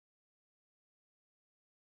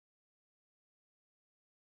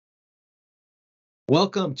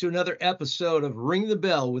Welcome to another episode of Ring the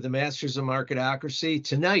Bell with the Masters of Marketocracy.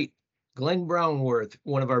 Tonight, Glenn Brownworth,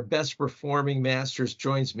 one of our best performing masters,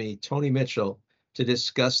 joins me, Tony Mitchell, to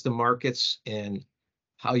discuss the markets and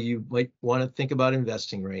how you might want to think about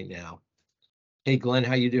investing right now. Hey, Glenn,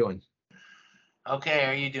 how you doing? Okay,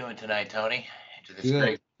 how are you doing tonight, Tony?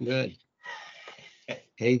 Good.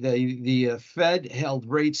 Hey, the Fed held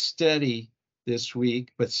rates steady this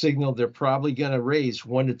week, but signaled they're probably going to raise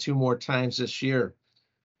 1 to 2 more times this year,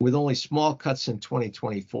 with only small cuts in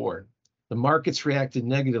 2024. The markets reacted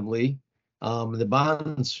negatively. The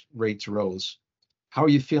bonds rates rose. How are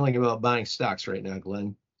you feeling about buying stocks right now,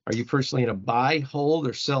 Glenn? Are you personally in a buy, hold,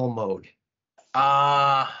 or sell mode?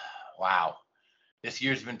 Wow. This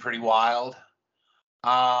year's been pretty wild.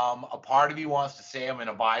 A part of me wants to say I'm in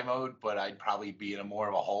a buy mode, but I'd probably be in a more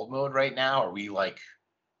of a hold mode right now. Are we like,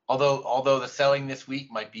 although the selling this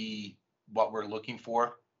week might be what we're looking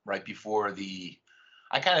for right before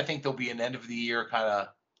I kind of think there'll be an end of the year kind of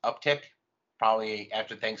uptick, probably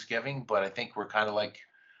after Thanksgiving, but I think we're kind of like,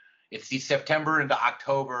 it's the September into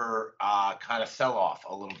October kind of sell off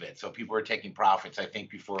a little bit. So people are taking profits, I think,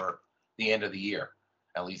 before the end of the year.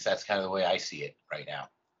 At least that's kind of the way I see it right now.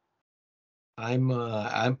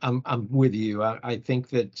 I'm with you. I think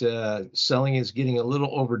that selling is getting a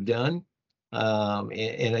little overdone,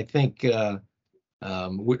 and I think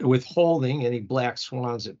with holding any black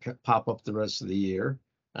swans that pop up the rest of the year,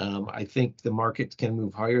 I think the market can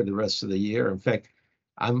move higher the rest of the year. In fact,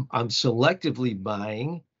 I'm selectively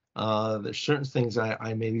buying. There's certain things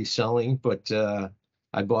I may be selling, but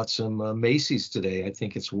I bought some Macy's today. I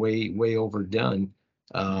think it's way overdone.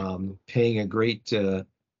 Paying a great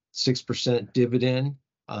 6% dividend,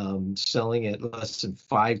 selling at less than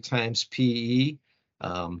 5 times PE.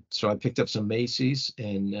 So I picked up some Macy's,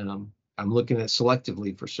 and I'm looking at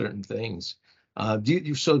selectively for certain things.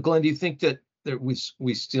 So Glenn, do you think that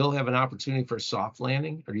we still have an opportunity for a soft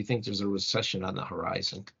landing, or do you think there's a recession on the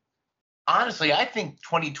horizon? Honestly, I think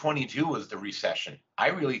 2022 was the recession. I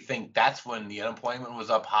really think that's when the unemployment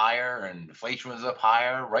was up higher and inflation was up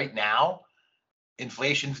higher. Right now,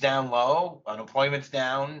 inflation's down low, unemployment's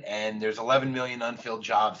down, and there's 11 million unfilled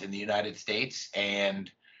jobs in the United States,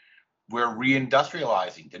 and we're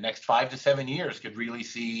reindustrializing. The next 5 to 7 years could really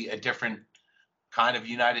see a different kind of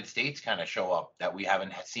United States kind of show up that we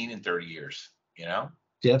haven't seen in 30 years, you know?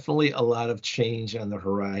 Definitely a lot of change on the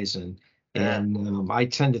horizon. Yeah. And I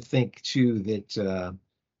tend to think, too, that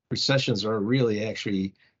recessions are really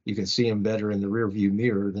actually, you can see them better in the rearview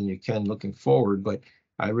mirror than you can looking forward. But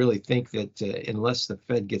I really think that unless the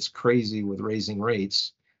Fed gets crazy with raising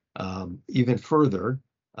rates even further,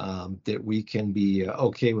 that we can be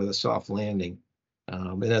okay with a soft landing.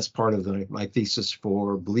 And that's part of my thesis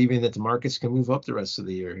for believing that the markets can move up the rest of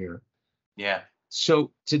the year here. Yeah.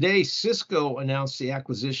 So today, Cisco announced the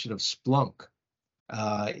acquisition of Splunk.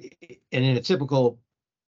 And typical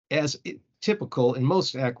in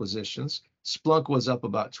most acquisitions, Splunk was up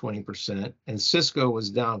about 20%, and Cisco was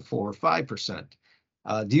down 4 or 5%.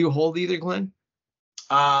 Do you hold either, Glenn?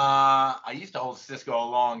 I used to hold Cisco a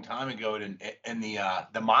long time ago in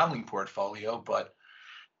the modeling portfolio, but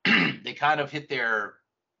they kind of hit their,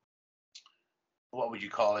 what would you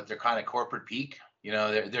call it? Their kind of corporate peak. You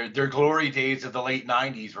know, their glory days of the late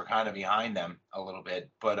 90s were kind of behind them a little bit,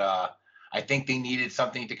 but I think they needed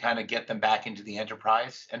something to kind of get them back into the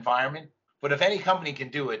enterprise environment. But if any company can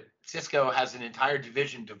do it, Cisco has an entire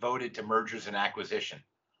division devoted to mergers and acquisition.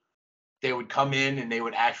 They would come in and they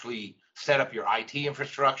would actually set up your IT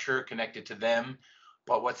infrastructure connected to them.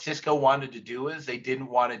 But what Cisco wanted to do is they didn't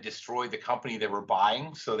want to destroy the company they were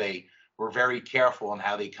buying. So they were very careful on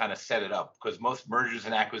how they kind of set it up, because most mergers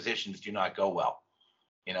and acquisitions do not go well.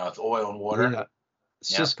 You know, it's oil and water. Yeah.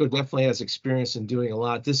 Cisco definitely has experience in doing a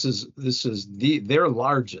lot. This is their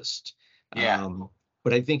largest. Yeah.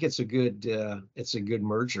 But I think it's a good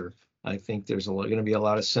merger. I think there's going to be a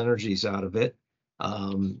lot of synergies out of it.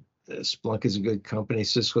 Splunk is a good company.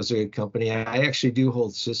 Cisco's a good company. I actually do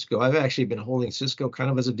hold Cisco. I've actually been holding Cisco kind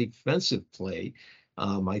of as a defensive play.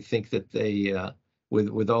 I think that they,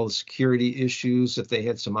 with all the security issues, that they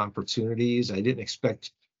had some opportunities. I didn't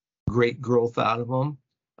expect great growth out of them.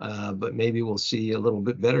 But maybe we'll see a little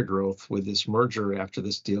bit better growth with this merger after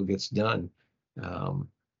this deal gets done.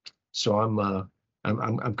 So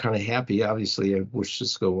I'm kind of happy. Obviously, I wish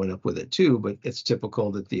Cisco went up with it too, but it's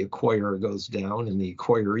typical that the acquirer goes down and the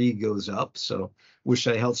acquiree goes up. So wish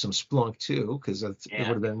I held some Splunk too, because it would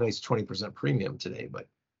have been a nice 20% premium today. But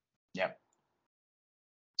yeah.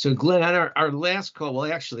 So Glenn, on our last call,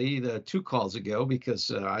 well, actually the 2 calls ago, because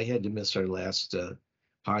I had to miss our last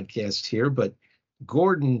podcast here, but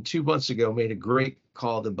Gordon 2 months ago made a great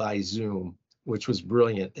call to buy Zoom. which was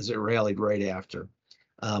brilliant as it rallied right after.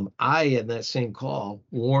 I, in that same call,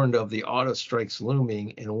 warned of the auto strikes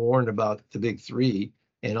looming and warned about the big three,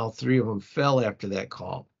 and all three of them fell after that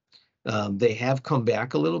call. They have come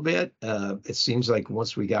back a little bit. It seems like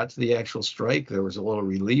once we got to the actual strike, there was a little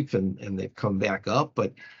relief, and they've come back up.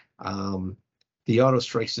 But the auto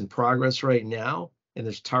strike's in progress right now, and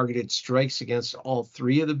there's targeted strikes against all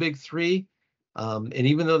three of the big three. And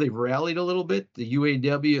even though they've rallied a little bit, the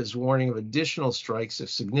UAW is warning of additional strikes if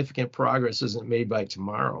significant progress isn't made by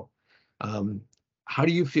tomorrow. How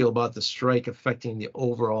do you feel about the strike affecting the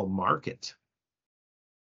overall market?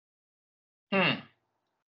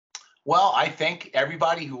 Well, I think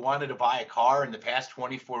everybody who wanted to buy a car in the past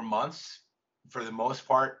 24 months, for the most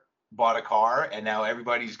part, bought a car, and now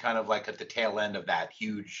everybody's kind of like at the tail end of that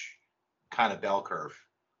huge kind of bell curve.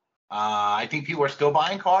 I think people are still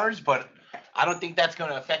buying cars, but I don't think that's going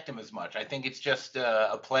to affect them as much. I think it's just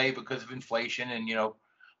a play because of inflation, and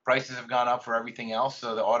prices have gone up for everything else.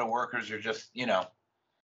 So the auto workers are just,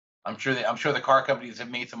 I'm sure the car companies have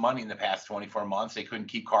made some money in the past 24 months. They couldn't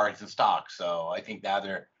keep cars in stock, so I think now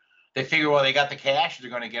they figure, well, they got the cash, they're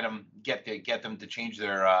going to get them to change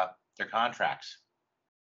their contracts.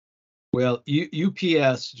 Well,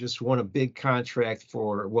 UPS just won a big contract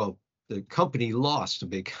the company lost a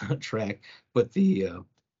big contract, but the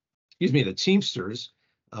Teamsters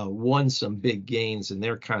won some big gains in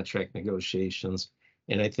their contract negotiations.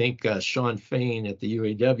 And I think Sean Fain at the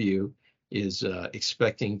UAW is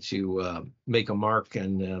expecting to make a mark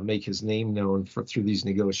and make his name known through these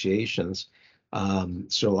negotiations.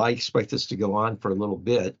 So I expect this to go on for a little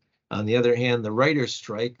bit. On the other hand, the writers'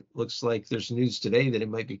 strike looks like there's news today that it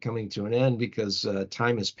might be coming to an end because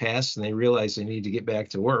time has passed and they realize they need to get back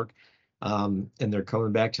to work. And they're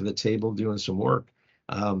coming back to the table doing some work.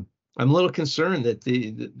 I'm a little concerned that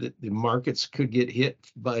the markets could get hit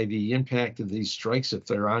by the impact of these strikes if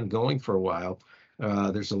they're ongoing for a while.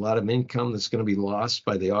 There's a lot of income that's going to be lost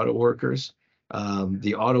by the auto workers.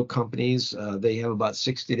 The auto companies, they have about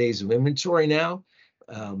 60 days of inventory now,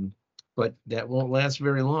 but that won't last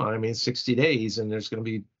very long. I mean, 60 days, and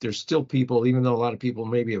there's still people, even though a lot of people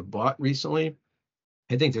maybe have bought recently,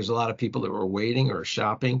 I think there's a lot of people that were waiting or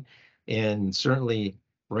shopping. And certainly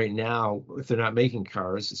right now, if they're not making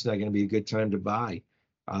cars, it's not going to be a good time to buy.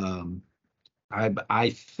 I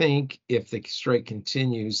think if the strike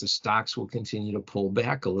continues, the stocks will continue to pull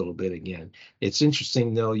back a little bit again. It's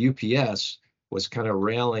interesting, though, UPS was kind of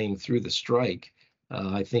rallying through the strike,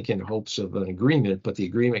 I think in hopes of an agreement, but the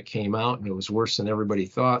agreement came out and it was worse than everybody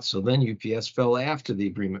thought. So then UPS fell after the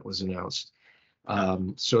agreement was announced.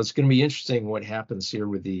 So it's going to be interesting what happens here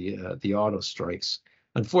with the auto strikes.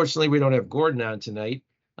 Unfortunately, we don't have Gordon on tonight.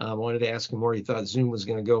 I wanted to ask him where he thought Zoom was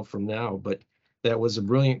going to go from now, but that was a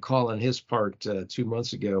brilliant call on his part 2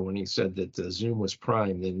 months ago when he said that Zoom was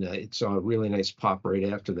primed, and it saw a really nice pop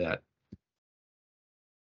right after that.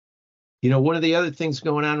 One of the other things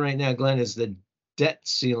going on right now, Glenn, is the debt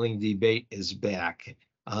ceiling debate is back.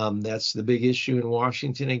 That's the big issue in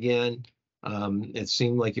Washington again. It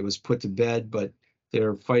seemed like it was put to bed, but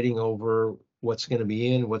they're fighting over what's going to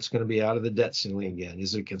be in, what's going to be out of the debt ceiling again.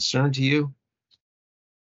 Is it a concern to you?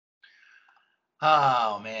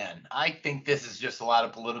 Oh, man. I think this is just a lot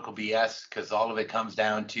of political BS because all of it comes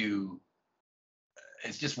down to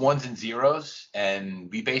it's just ones and zeros,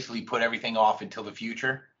 and we basically put everything off until the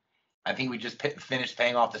future. I think we just finished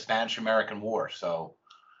paying off the Spanish-American War. So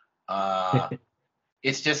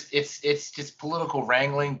it's just political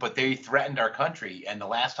wrangling, but they threatened our country. And the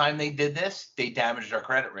last time they did this, they damaged our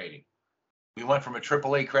credit rating. We went from a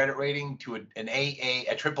AAA credit rating to an AA,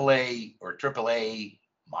 a AAA or AAA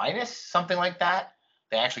minus, something like that.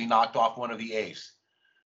 They actually knocked off one of the A's.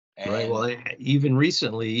 And right. Well, even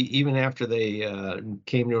recently, even after they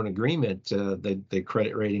came to an agreement, the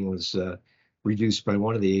credit rating was reduced by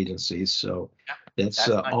one of the agencies. So that's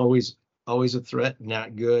always a threat,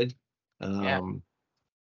 not good.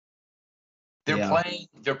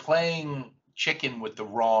 They're playing chicken with the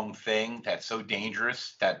wrong thing. That's so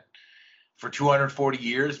dangerous that for 240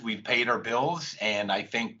 years we've paid our bills, and I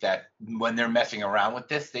think that when they're messing around with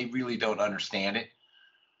this, they really don't understand it.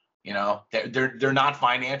 They're not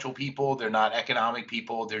financial people, they're not economic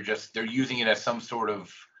people. They're using it as some sort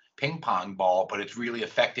of ping pong ball, but it's really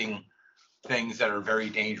affecting things that are very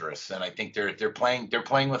dangerous. And I think they're playing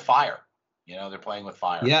with fire. They're playing with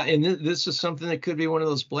fire. Yeah, and this is something that could be one of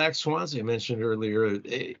those black swans I mentioned earlier.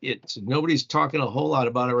 Nobody's talking a whole lot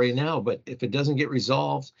about it right now, but if it doesn't get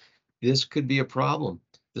resolved, this could be a problem.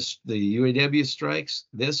 The UAW strikes,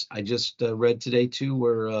 I just read today too,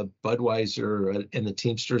 where Budweiser and the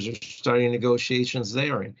Teamsters are starting negotiations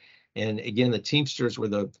there. And again, the Teamsters were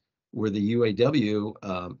the where the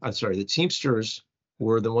UAW, I'm sorry, the Teamsters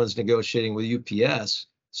were the ones negotiating with UPS.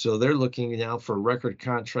 So they're looking now for record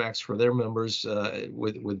contracts for their members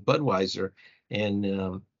with Budweiser.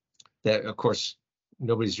 And that, of course,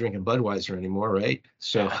 nobody's drinking Budweiser anymore, right?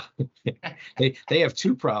 So they have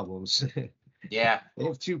two problems. Yeah. They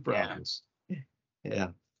have two problems. Yeah.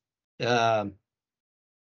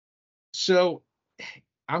 So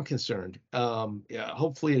I'm concerned. Yeah,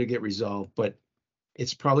 hopefully it'll get resolved, but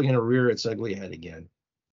it's probably going to rear its ugly head again.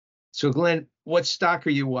 So Glenn, what stock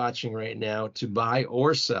are you watching right now to buy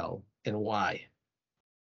or sell, and why?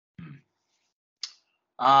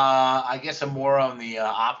 I guess I'm more on the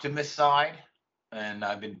optimist side, and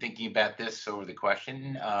I've been thinking about this over the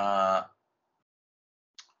question.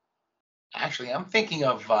 Actually, I'm thinking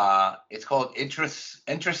of it's called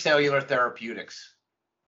Intracellular Therapeutics,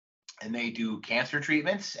 and they do cancer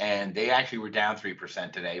treatments, and they actually were down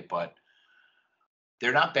 3% today, but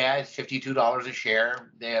they're not bad. It's $52 a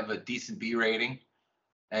share. They have a decent B rating,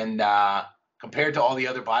 and compared to all the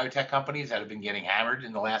other biotech companies that have been getting hammered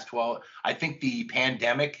in the last 12, I think the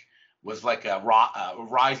pandemic was like a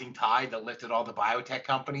rising tide that lifted all the biotech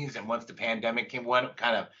companies, and once the pandemic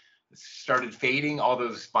kind of started fading, all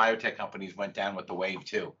those biotech companies went down with the wave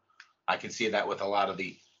too. I can see that with a lot of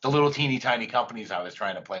the little teeny tiny companies I was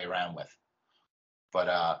trying to play around with.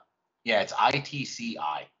 But yeah, it's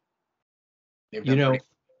ITCI. They've You done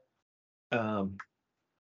know,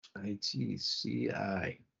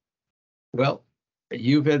 ITCI. Well,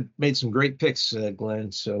 you've made some great picks,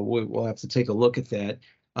 Glenn, so we'll have to take a look at that.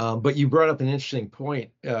 But you brought up an interesting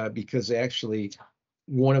point because actually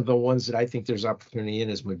one of the ones that I think there's opportunity in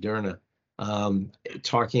is Moderna.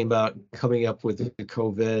 Talking about coming up with the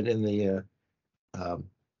COVID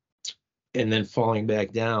and then falling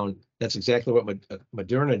back down. That's exactly what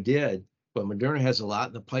Moderna did. But Moderna has a lot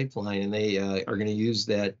in the pipeline, and they are going to use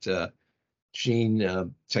that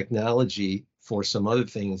gene technology for some other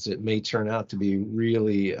things that may turn out to be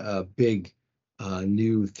really big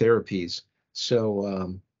new therapies.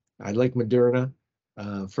 So I like Moderna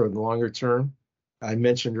for the longer term. I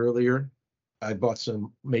mentioned earlier, I bought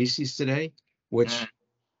some Macy's today, which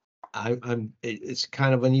it's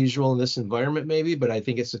kind of unusual in this environment maybe, but I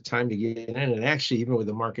think it's a time to get in. And actually, even with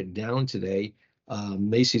the market down today,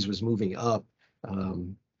 Macy's was moving up.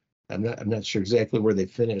 I'm not sure exactly where they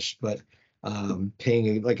finished, but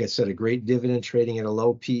paying, like I said, a great dividend, trading at a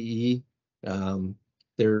low PE.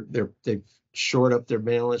 They've shored up their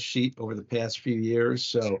balance sheet over the past few years,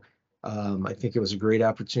 so I think it was a great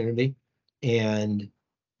opportunity. And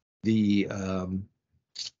the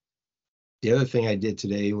other thing I did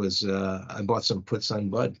today was I bought some puts on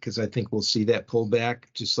Bud because I think we'll see that pullback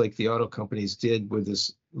just like the auto companies did with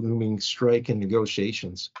this looming strike and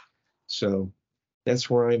negotiations. So that's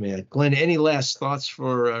where I'm at. Glenn, any last thoughts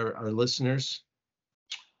for our listeners?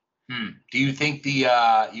 Do you think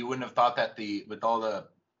you wouldn't have thought that with all the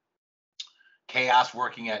chaos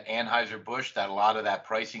working at Anheuser-Busch that a lot of that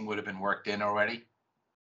pricing would have been worked in already?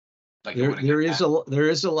 Like there is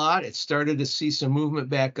a lot. It started to see some movement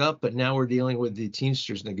back up, but now we're dealing with the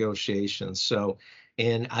Teamsters negotiations. So,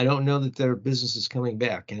 and I don't know that their business is coming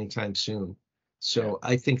back anytime soon. So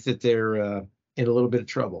I think that they're in a little bit of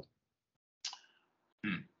trouble.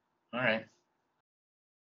 All right.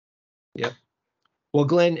 Yep. Well,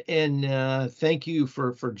 Glenn, and thank you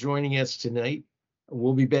for joining us tonight.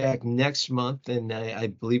 We'll be back next month, and I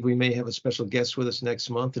believe we may have a special guest with us next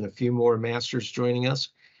month and a few more masters joining us.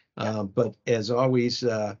 But as always,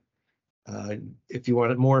 if you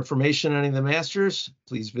want more information on any of the masters,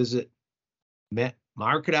 please visit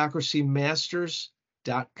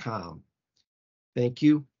marketocracymasters.com. Thank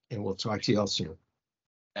you, and we'll talk to you all soon.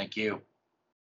 Thank you.